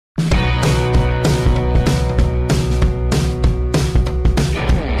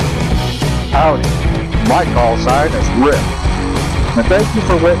My call sign is RIP. And thank you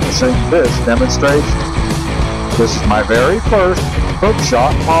for witnessing this demonstration. This is my very first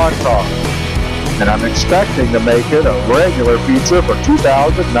HOOKSHOT montage, and I'm expecting to make it a regular feature for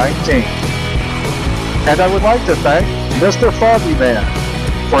 2019. And I would like to thank Mr. Foggyman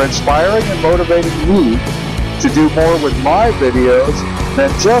for inspiring and motivating me to do more with my videos than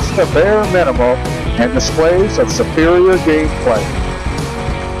just the bare minimum and displays of superior gameplay.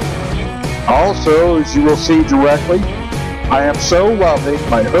 Also, as you will see directly, I am so loving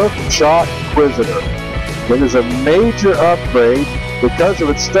my HOOKSHOT Inquisitor. It is a major upgrade because of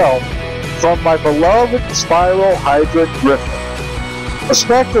its stealth from my beloved Spiral Hydra Griffen. A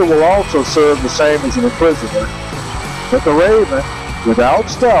Spectre will also serve the same as an Inquisitor, but the Raven, without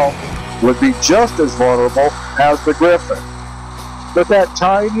stealth, would be just as vulnerable as the Griffen. But that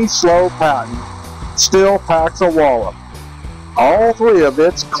tiny, slow Patton still packs a wallop. All three of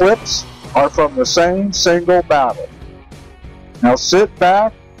its clips are from the same single battle. Now sit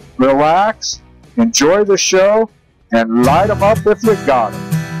back, relax, enjoy the show, and light 'em up if you got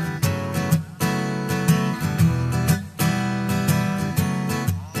 'em.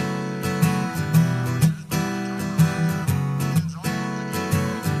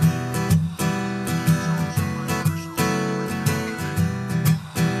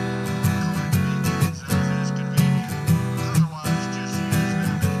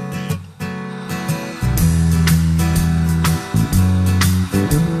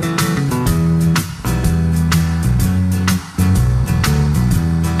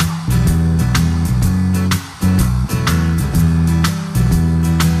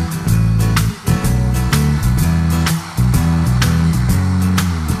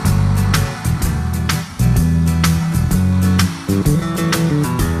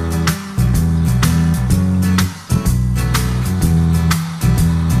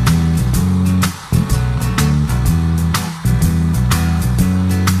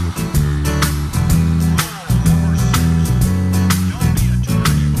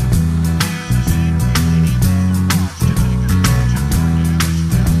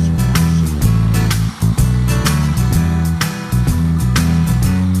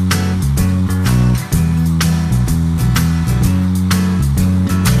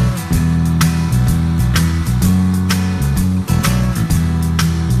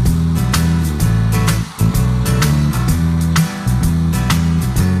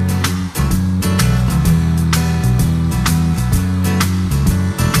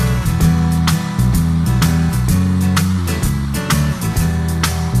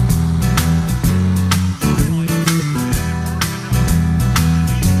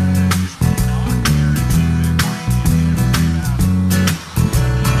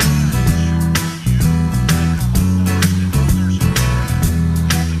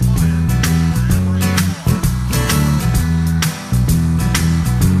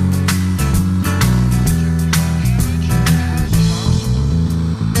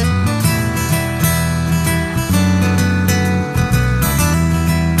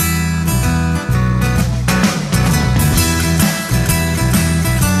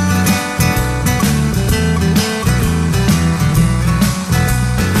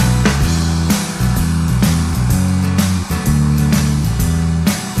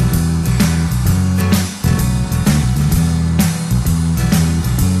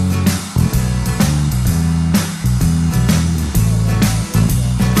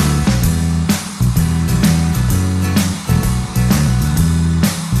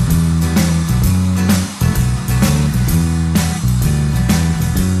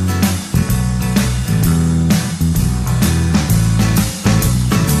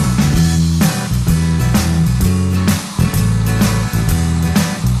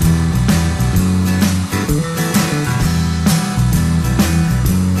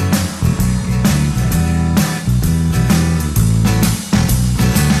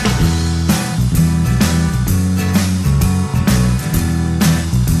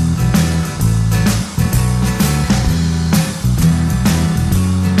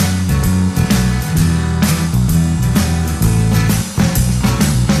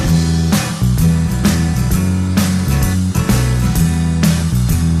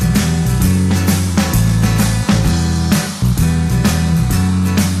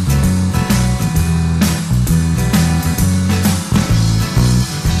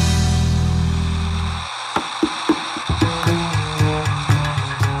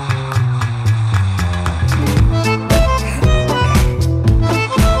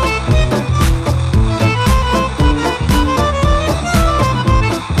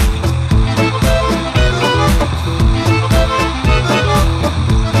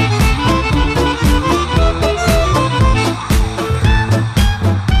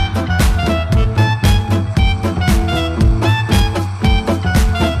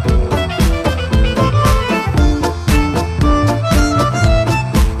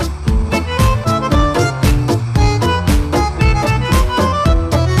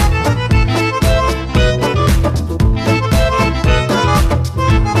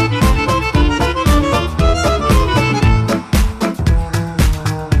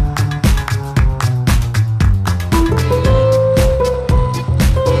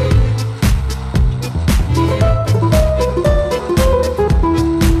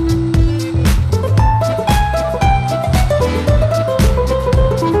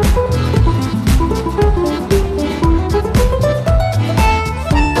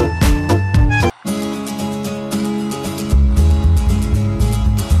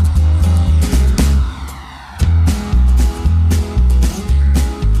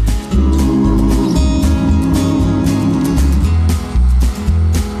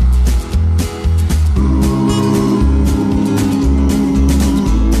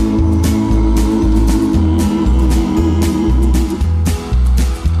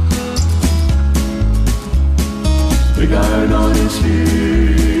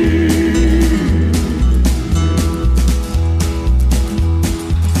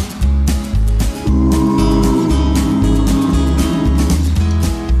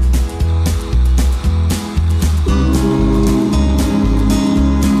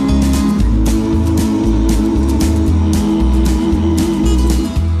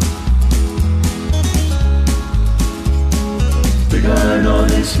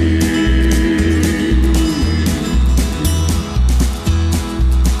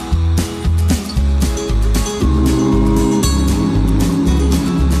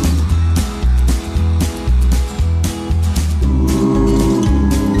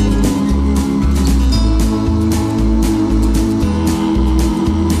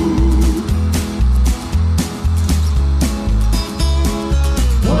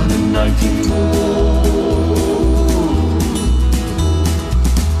 194.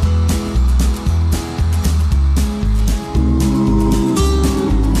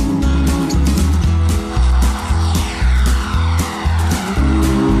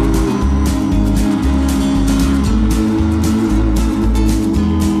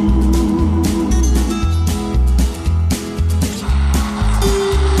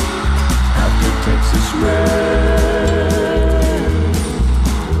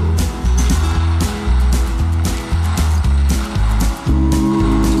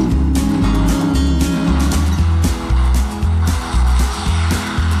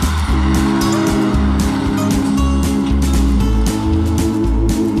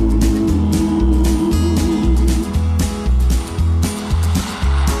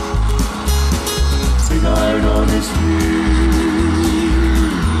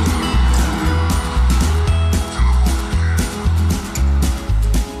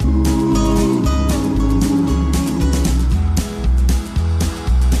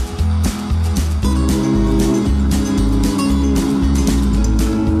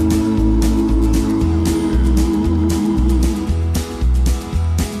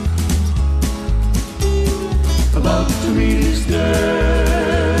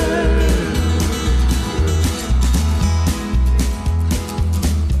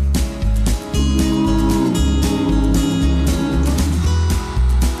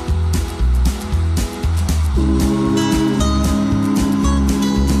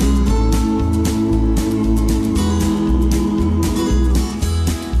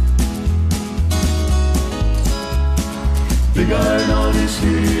 Big iron on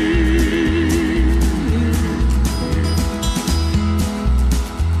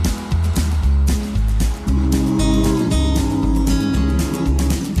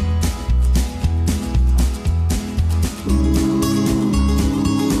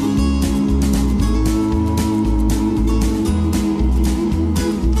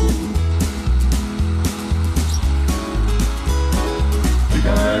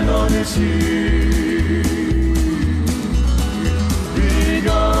his heel.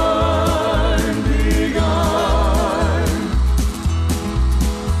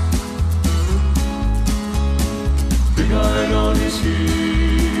 Big iron on his heel.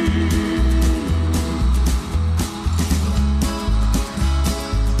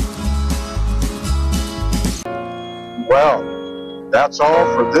 Well, that's all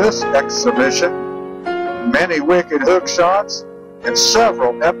for this exhibition. Many wicked hook shots and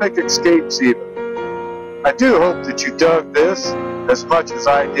several epic escapes even. I do hope that you dug this as much as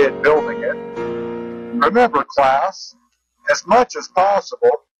I did building it. Remember, class, as much as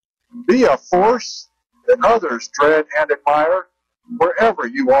possible, be a force that others dread and admire wherever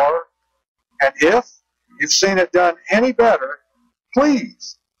you are. And if you've seen it done any better,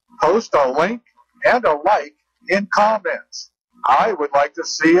 please post a link and a like in comments. I would like to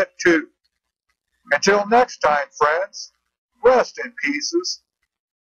see it too. Until next time, friends, rest in pieces.